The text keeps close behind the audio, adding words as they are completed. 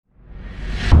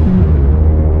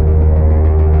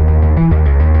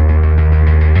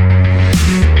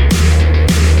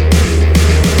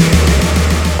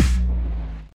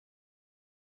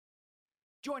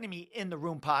me in the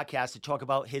room podcast to talk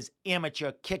about his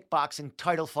amateur kickboxing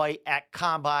title fight at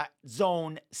Combat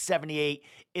Zone 78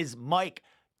 is Mike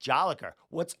Jolicoeur.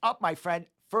 What's up, my friend?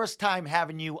 First time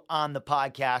having you on the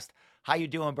podcast. How you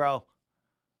doing, bro?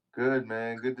 Good,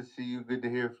 man. Good to see you. Good to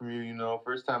hear from you.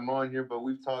 First time on here, but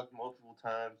we've talked multiple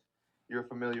times. You're a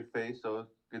familiar face, so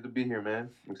it's good to be here, man.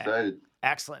 I'm E- excited.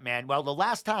 Excellent, man. Well, the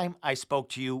last time I spoke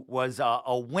to you was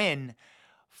a win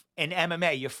in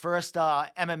MMA, your first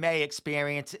MMA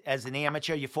experience as an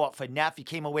amateur. You fought for Neff. You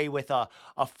came away with a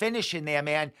finish in there,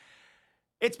 man.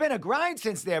 It's been a grind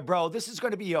since there, bro. This is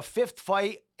going to be your fifth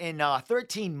fight in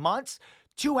 13 months.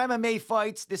 Two MMA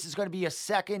fights. This is going to be your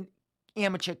second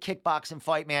amateur kickboxing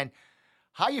fight, man.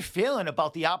 How you feeling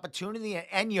about the opportunity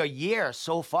and your year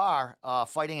so far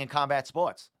fighting in combat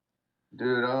sports?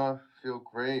 Dude, feel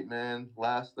great, man.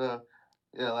 Last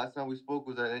time we spoke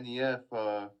was at NEF.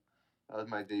 That was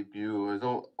my debut. It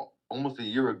was almost a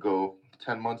year ago,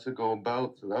 10 months ago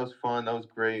about. So that was fun. That was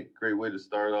great. Great way to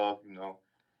start off,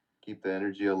 keep the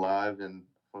energy alive and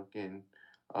fucking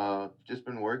just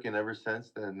been working ever since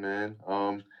then, man.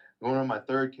 Going on my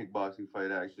third kickboxing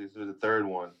fight actually. So the third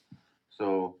one.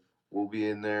 So we'll be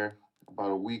in there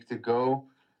about a week to go,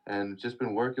 and just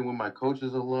been working with my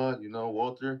coaches a lot.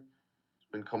 Walter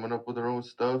has been coming up with their own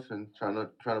stuff and trying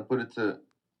to put it to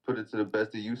the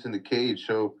best of use in the cage.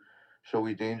 Show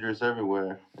we dangerous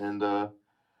everywhere. And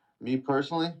me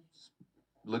personally,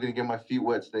 looking to get my feet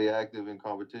wet, stay active in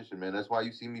competition, man. That's why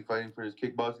you see me fighting for this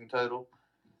kickboxing title.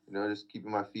 Just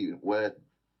keeping my feet wet.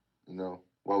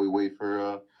 While we wait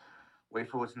for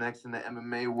what's next in the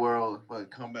MMA world.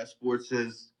 But combat sports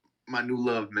is my new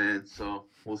love, man. So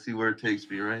we'll see where it takes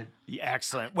me, right? Yeah,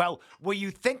 excellent. Well, were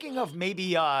you thinking of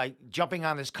maybe jumping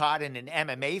on this card in an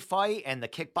MMA fight and the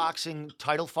kickboxing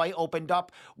title fight opened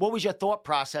up? What was your thought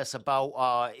process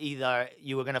about either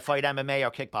you were going to fight MMA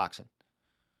or kickboxing?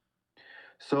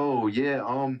 So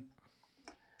yeah,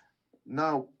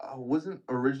 no, I wasn't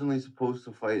originally supposed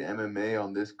to fight MMA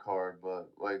on this card, but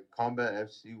like Combat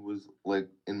FC was like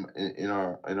in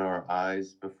our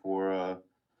eyes before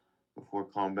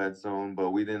Combat Zone, but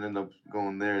we didn't end up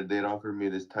going there. They'd offered me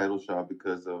this title shot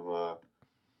because of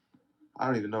I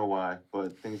don't even know why,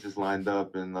 but things just lined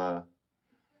up, and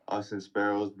us and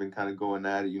Sparrow's been kind of going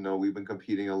at it. We've been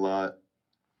competing a lot,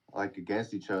 like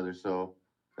against each other, so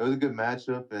it was a good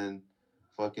matchup. And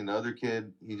fucking the other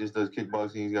kid, he just does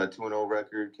kickboxing. He's got 2-0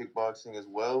 record kickboxing as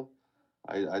well.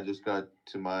 I just got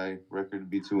to my record to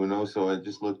be 2-0, so it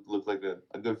just looked like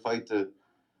a good fight to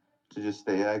just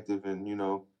stay active and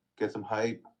get some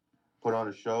hype, put on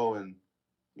a show, and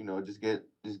just get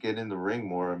in the ring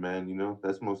more, man.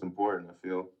 That's most important. I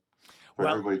feel for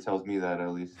Well, everybody tells me that at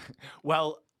least.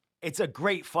 Well, it's a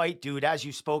great fight, dude. As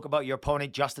you spoke about your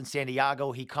opponent, Justin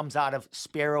Santiago, he comes out of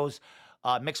Sparrow's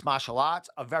Mixed Martial Arts,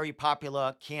 a very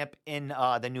popular camp in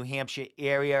the New Hampshire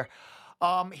area.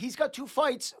 He's got two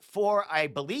fights for, I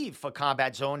believe, for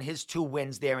Combat Zone, his two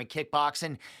wins there in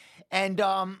kickboxing. And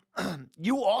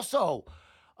you also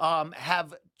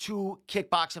have two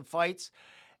kickboxing fights.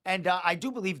 And I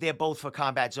do believe they're both for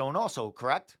Combat Zone also,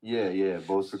 correct? Yeah, yeah,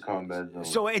 both for Combat Zone.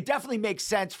 So it definitely makes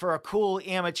sense for a cool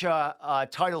amateur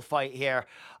title fight here.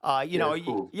 Yeah, it's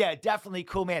cool. Yeah, definitely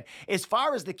cool, man. As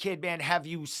far as the kid, man, have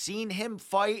you seen him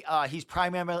fight? He's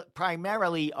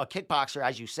primarily a kickboxer,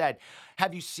 as you said.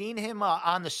 Have you seen him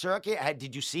on the circuit?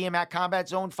 Did you see him at Combat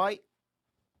Zone fight?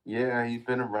 Yeah, he's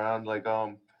been around.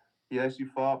 He actually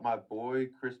fought my boy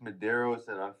Chris Medeiros,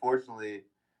 and unfortunately,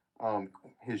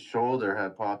 his shoulder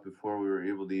had popped before we were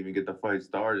able to even get the fight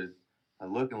started.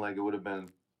 Looking like it would have been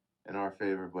in our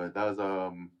favor, but that was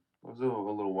a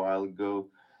little while ago.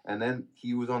 And then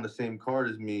he was on the same card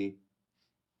as me,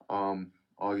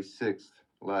 August 6th,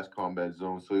 last Combat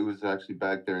Zone. So he was actually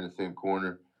back there in the same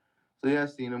corner. So yeah, I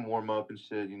seen him warm up and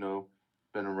shit.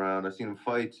 Been around. I seen him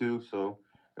fight too. So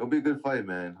it'll be a good fight,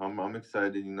 man. I'm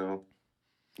excited.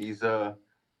 He's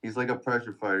he's like a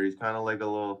pressure fighter. He's kind of like a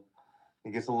little. He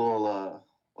gets a little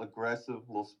aggressive,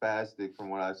 a little spastic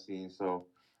from what I've seen. So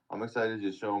I'm excited to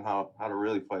just show him how to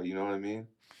really fight. You know what I mean?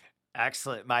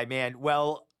 Excellent, my man.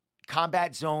 Well,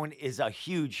 Combat Zone is a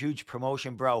huge, huge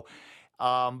promotion, bro.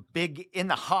 Big in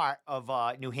the heart of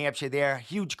New Hampshire there,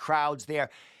 huge crowds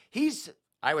there. He's,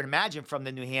 I would imagine, from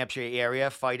the New Hampshire area, Yeah.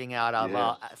 fighting out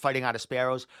of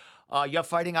Sparrows. You're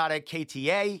fighting out of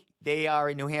KTA. They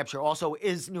are in New Hampshire. Also,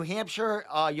 is New Hampshire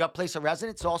your place of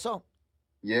residence? Also,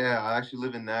 Yeah, I actually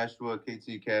live in Nashua, KT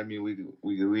Academy.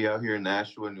 We out here in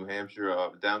Nashua, New Hampshire,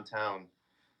 downtown.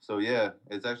 So yeah,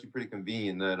 it's actually pretty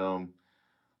convenient that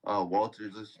Walter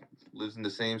just lives in the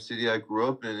same city I grew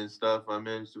up in and stuff. I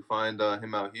managed to find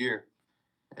him out here,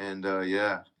 and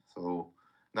yeah, so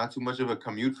not too much of a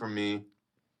commute for me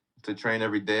to train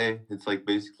every day. It's like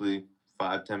basically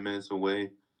 5-10 minutes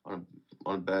away on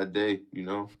a bad day, you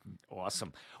know.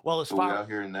 Awesome. Well, as So we far out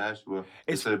here in Nashville.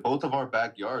 It's as both of our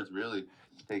backyards, really.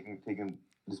 Taking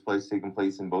this place taking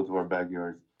place in both of our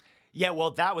backyards. Yeah,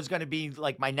 well, that was going to be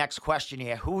like my next question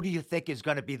here. Who do you think is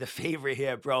going to be the favorite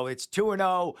here, bro? It's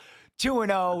 2-0,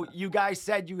 2-0. You guys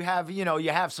said you have, you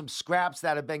have some scraps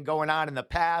that have been going on in the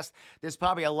past. There's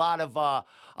probably a lot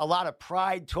of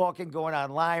pride talking going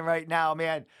online right now,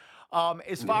 man.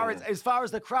 As far as Yeah. as far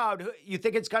as the crowd, you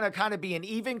think it's going to kind of be an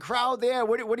even crowd there?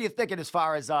 What are you thinking as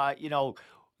far as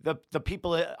the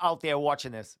people out there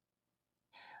watching this?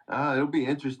 It'll be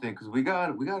interesting because we got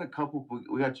a couple.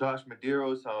 We got Josh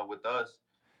Medeiros with us.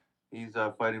 He's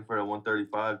fighting for the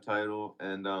 135 title,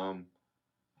 and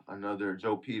another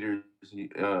Joe Peters.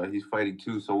 He's fighting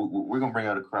too. So we're gonna bring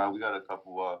out a crowd. We got a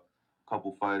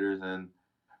couple fighters, and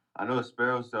I know the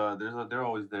Sparrows. They're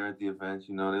always there at the events.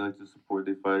 You know, they like to support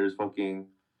their fighters. Fucking,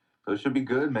 so it should be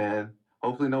good, man.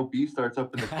 Hopefully, no beef starts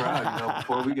up in the crowd. You know,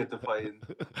 before we get to fighting.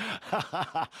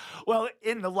 Well,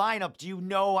 in the lineup, do you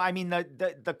know? I mean,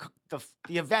 the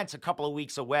event's a couple of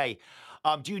weeks away.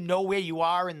 Do you know where you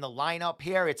are in the lineup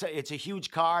here? It's a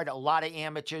huge card, a lot of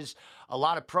amateurs, a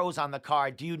lot of pros on the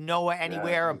card. Do you know Yeah, it's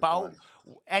gonna be fun.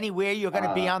 anywhere you're going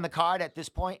to be Uh, on the card at this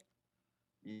point?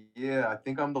 yeah, I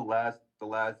think I'm the last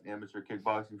amateur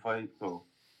kickboxing fight, so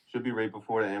should be right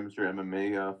before the amateur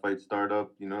MMA fight start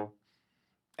up. You know,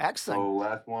 Excellent. so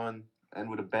last one, end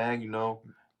with a bang. You know,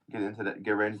 get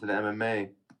right into the MMA.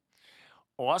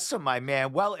 Awesome, my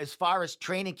man. Well, as far as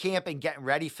training camp and getting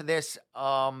ready for this,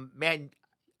 man,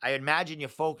 I imagine you're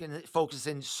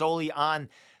focusing solely on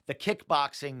the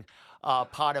kickboxing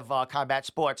part of combat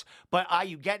sports. But are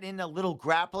you getting in a little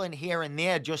grappling here and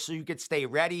there just so you could stay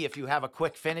ready if you have a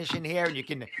quick finish in here and you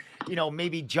can,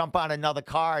 maybe jump on another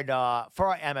card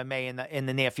for MMA in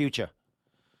the near future?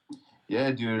 Yeah,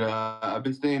 dude. I've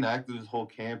been staying active this whole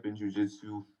camp in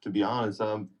jujitsu. To be honest,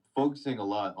 I'm focusing a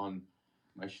lot on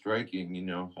my striking. You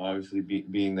know, obviously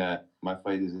being that my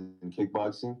fight is in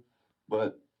kickboxing,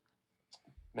 but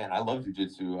man, I love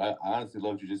jujitsu. I honestly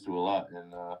love jujitsu a lot,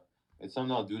 and it's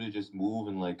something I'll do to just move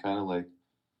and like kind of like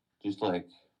just like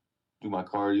do my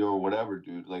cardio or whatever,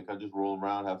 dude. Like I just roll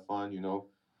around, have fun, you know,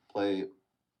 play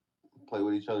play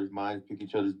with each other's minds, pick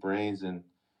each other's brains, and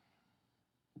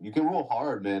you can roll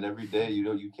hard, man, every day. You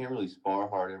know, you can't really spar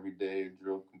hard every day or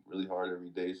drill really hard every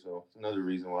day. So it's another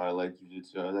reason why I like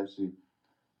jujitsu. I was actually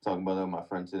talking about that with my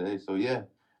friend today. So yeah,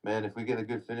 man, if we get a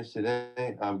good finish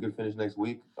today, good finish next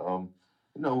week, you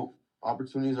know,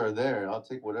 opportunities are there. I'll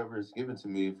take whatever is given to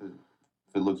me if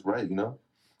it looks right, you know.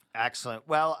 Excellent.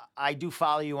 Well, I do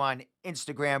follow you on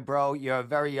Instagram, bro. You're a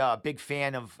very big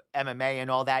fan of MMA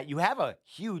and all that. You have a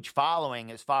huge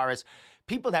following as far as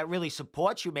people that really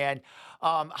support you, man.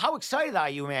 How excited are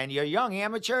you, man? You're a young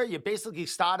amateur. You basically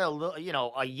started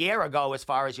a year ago as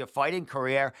far as your fighting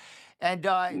career. And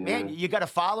man, Yeah, you got a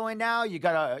following now. You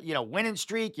got a winning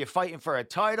streak. You're fighting for a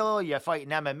title. You're fighting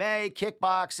MMA,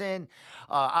 kickboxing,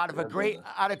 yeah, brother.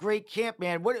 out of great camp,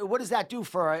 man. What does that do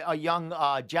for a young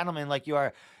gentleman like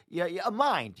your yeah, yeah, a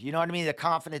mind, you know what I mean? The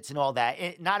confidence and all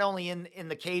that, not only in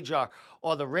the cage or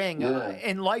the ring, Yeah,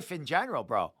 in life in general,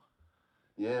 bro.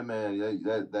 yeah, man.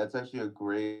 Yeah, that's actually a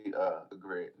great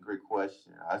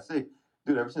question. I say,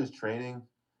 dude, ever since training,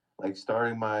 like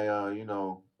starting my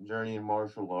journey in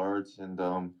martial arts and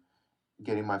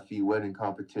getting my feet wet in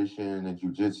competition and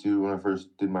jujitsu when I first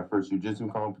did my first jujitsu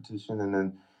competition, and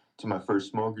then to my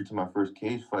first smoker, to my first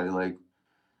cage fight, like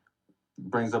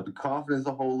brings up the confidence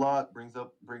a whole lot, brings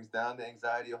down the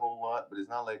anxiety a whole lot, but it's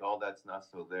not like all that's not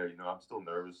still there. You know, I'm still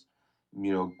nervous,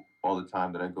 you know, all the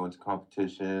time that I go into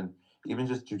competition, even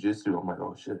just jujitsu. I'm like,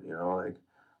 oh shit, you know, like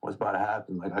what's about to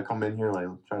happen? Like I come in here like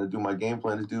trying to do my game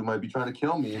plan. This dude might be trying to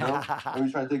kill me, you know?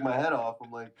 Maybe trying to take my head off.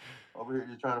 I'm like over here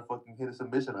just trying to fucking hit a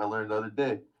submission I learned the other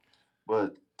day.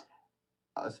 But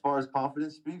as far as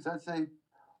confidence speaks, I'd say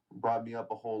brought me up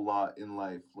a whole lot in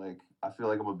life. Like I feel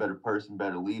like I'm a better person,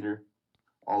 better leader,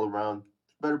 all around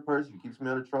better person. Keeps me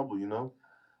out of trouble, you know.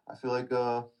 I feel like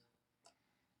it's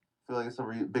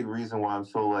a big reason why I'm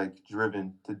so like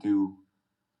driven to do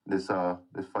this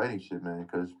fighting shit, man,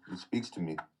 because it speaks to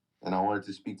me, and I wanted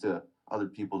to speak to other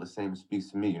people the same it speaks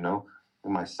to me, you know,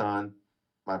 and my son,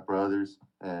 my brothers,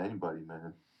 anybody,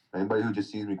 man, anybody who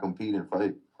just sees me compete and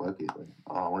fight, fuck it, like,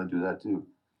 oh, I want to do that too.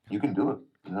 You can do it,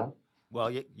 you know. Well,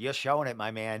 you're showing it,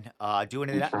 my man. Doing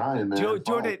I'm it, trying, man. Fuck.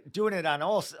 doing it on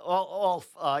all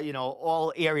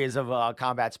areas of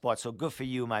combat sports. So good for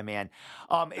you, my man.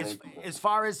 As Thank you, as man.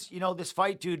 far as this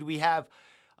fight, dude, we have.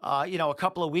 a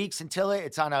couple of weeks until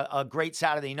it's on a great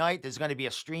Saturday night. There's going to be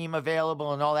a stream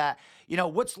available and all that.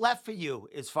 What's left for you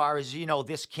as far as,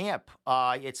 this camp?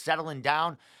 It's settling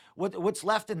down. What's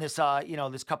left in this,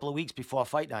 this couple of weeks before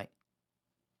fight night?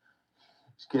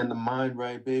 Just getting the mind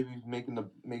right, baby.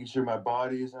 Making sure my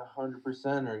body is 100%,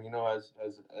 or as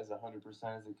 100%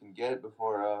 as it can get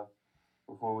before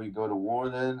we go to war.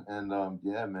 Then and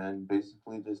yeah, man.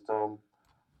 Basically, just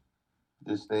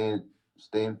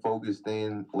staying focused,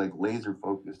 staying like laser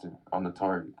focused on the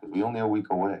target because we only a week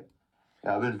away.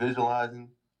 Yeah, I've been visualizing,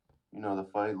 the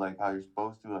fight like how you're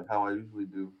supposed to, like how I usually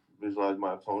do. Visualize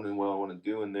my opponent, what I want to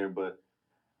do in there, but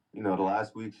the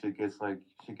last week shit gets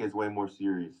way more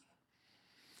serious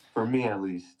for me at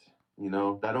least. I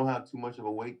don't have too much of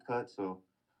a weight cut, so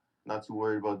not too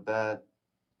worried about that.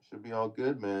 Should be all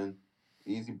good, man.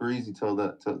 Easy breezy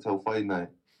till fight night.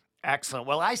 Excellent.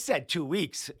 Well, I said 2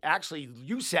 weeks. Actually,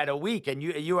 you said a week, and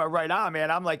you are right on, man.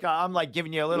 I'm like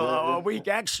giving you a little Yeah, a week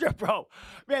extra, bro.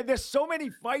 Man, there's so many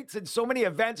fights and so many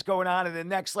events going on in the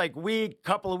next like week,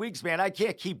 couple of weeks, man. I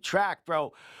can't keep track,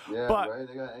 bro. yeah, But right.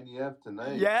 They got NEF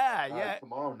tonight. yeah, yeah.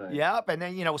 Tomorrow night. Yep, and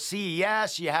then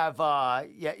CES. You have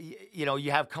yeah,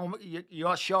 you have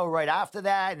your show right after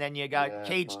that, and then you got Yeah,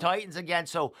 Cage Titans again.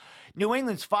 So New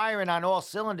England's firing on all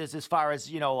cylinders as far as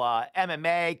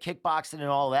MMA, kickboxing, and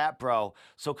all that, bro.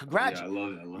 So yeah, I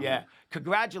love it. I love yeah, it.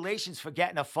 congratulations for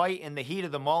getting a fight in the heat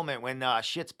of the moment when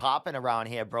shit's popping around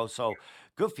here, bro. So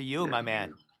good for you, Yeah, my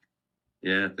man. man.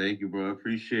 Yeah, thank you, bro. I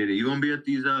appreciate it. You gonna be at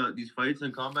these fights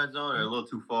in Combat Zone, or a little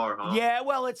too far, huh? Yeah,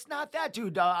 well, it's not that,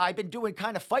 dude. I've been doing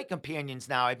kind of fight companions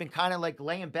now. I've been kind of like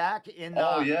laying back in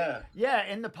Oh yeah. yeah,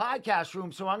 in the podcast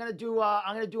room. So I'm gonna do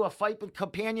a fight with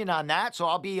companion on that. So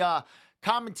I'll be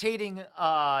commentating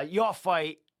your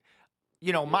fight,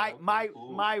 Yeah. Okay.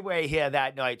 Cool. my way here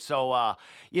that night. So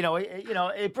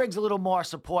it brings a little more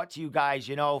support to you guys,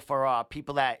 for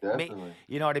people that may, Definitely.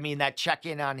 what I mean, that check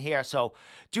in on here. So,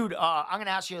 dude, I'm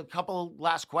gonna ask you a couple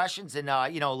last questions and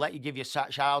let you give your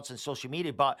shout outs on social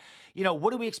media. But what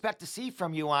do we expect to see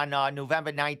from you on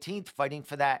November 19th, fighting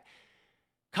for that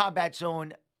Combat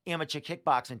Zone amateur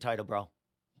kickboxing title, bro?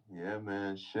 Yeah,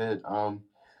 man. Shit.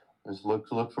 Just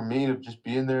look for me to just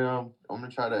be in there. I'm gonna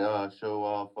try to show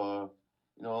off. A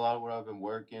lot of what I've been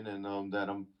working, and that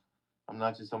I'm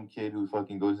not just some kid who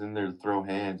fucking goes in there to throw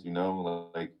hands.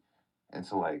 Like, and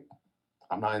so like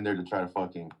I'm not in there to try to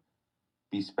fucking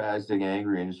be spastic,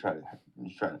 angry, and just try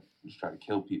to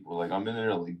kill people. Like I'm in there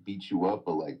to like beat you up,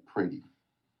 but like pretty.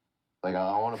 Like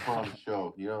I want to put on the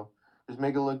show. Just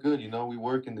make it look good. We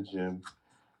work in the gym.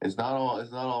 It's not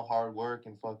all hard work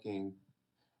and fucking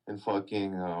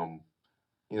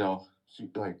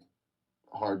like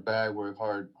hard bag work,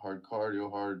 hard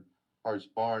cardio, hard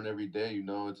sparring every day.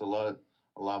 It's a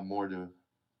lot more to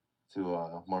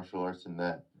martial arts than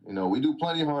that. We do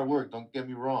plenty of hard work. Don't get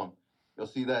me wrong. You'll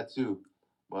see that too.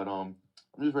 But I'm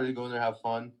just ready to go in there, have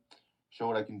fun, show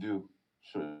what I can do.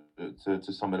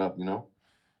 To sum it up.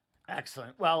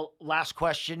 Excellent. Well, last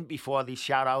question before these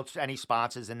shout outs, any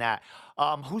sponsors and that.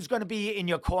 Who's going to be in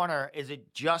your corner? Is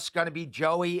it just going to be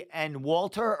Joey and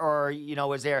Walter, or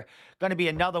is there going to be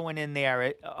another one in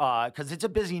there? Because it's a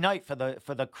busy night for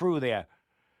the crew there.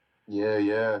 Yeah,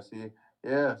 yeah. See,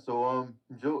 yeah. So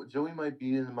Joey might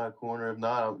be in my corner. If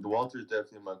not, Walter's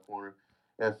definitely in my corner.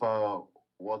 If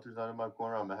Walter's not in my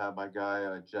corner, I'm gonna have my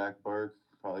guy Jack Burke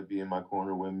probably be in my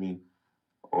corner with me,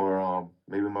 or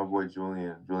maybe my boy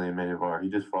Julian Mavar. He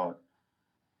just fought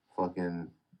fucking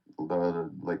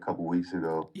like couple weeks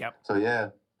ago. Yep, So yeah.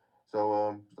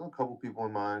 So still a couple people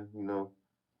in mind,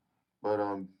 but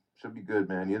should be good,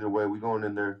 man. Either way, we going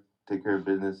in there, take care of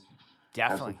business,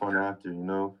 have some definitely. fun after,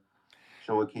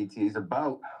 show what KTA is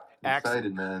about. I'm Excellent.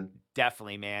 excited, man.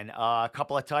 Definitely, man. A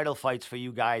couple of title fights for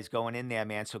you guys going in there,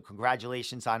 man. So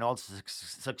congratulations on all the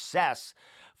success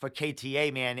for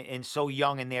KTA, man. And so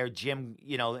young in their gym,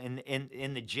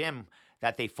 in the gym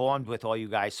that they formed with all you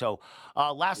guys. So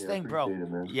last Yeah, thing, bro. appreciate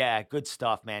it, man. Yeah, good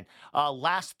stuff, man.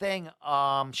 Last thing,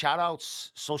 shout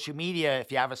outs, social media, if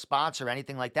you have a sponsor,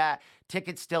 anything like that.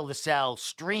 Tickets still to sell.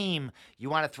 Stream. You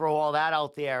want to throw all that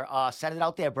out there. Send it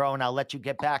out there, bro, and I'll let you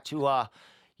get back to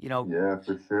Yeah,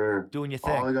 for sure. doing your All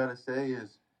thing. I gotta say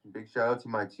is big shout out to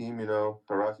my team,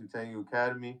 Tarasu Tengu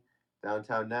Academy,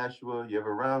 downtown Nashua. You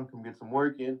ever around, come get some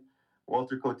work in.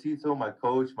 Walter Cotito, my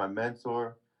coach, my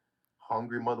mentor,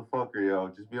 hungry motherfucker, yo.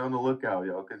 Just be on the lookout,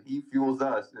 yo, because he fuels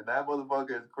us, and that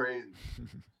motherfucker is crazy.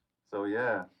 So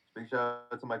yeah, big shout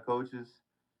out to my coaches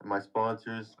and my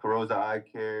sponsors, Carosa Eye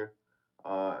Care,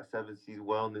 Seven Seas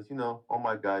Wellness. All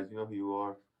my guys. You know who you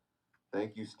are.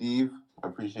 Thank you, Steve. I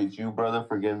appreciate you, brother,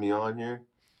 for getting me on here.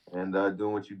 and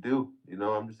doing what you do. You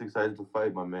know, I'm just excited to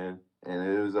fight, my man. And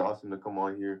it was awesome to come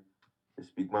on here and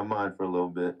speak my mind for a little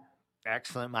bit.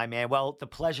 Excellent, my man. Well, the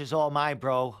pleasure's all mine,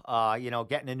 bro.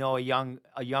 Getting to know a young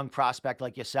prospect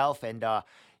like yourself, and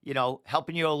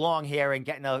helping you along here and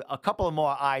getting a couple of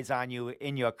more eyes on you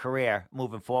in your career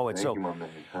moving forward. Thank So, you, my man.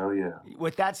 Hell yeah.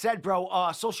 with that said,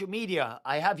 bro, social media.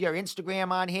 I have your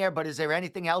Instagram on here, but is there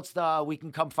anything else we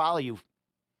can come follow you?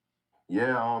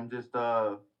 Yeah, just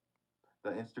the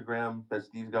Instagram that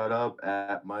Steve's got up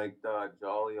at Mike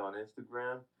Jolly on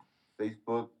Instagram,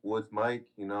 Facebook Woods Mike.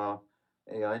 You know,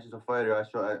 hey, I ain't just a fighter.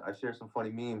 I share some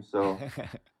funny memes, so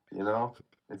you know,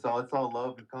 it's all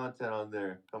love and content on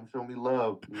there. Come show me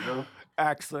love. You know.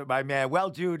 Excellent, my man. Well,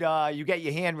 dude, you get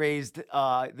your hand raised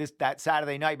this that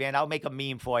Saturday night, man. I'll make a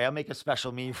meme for you. I'll make a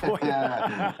special meme for you.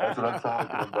 That's what I'm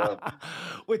talking about.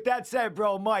 With that said,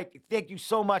 bro, Mike, thank you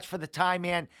so much for the time,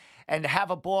 man, and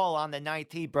have a ball on the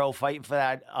 19th, bro, fighting for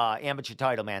that amateur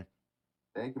title, man.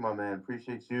 Thank you, my man.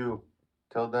 Appreciate you.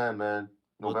 Till then, man.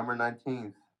 We'll November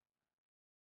 19th.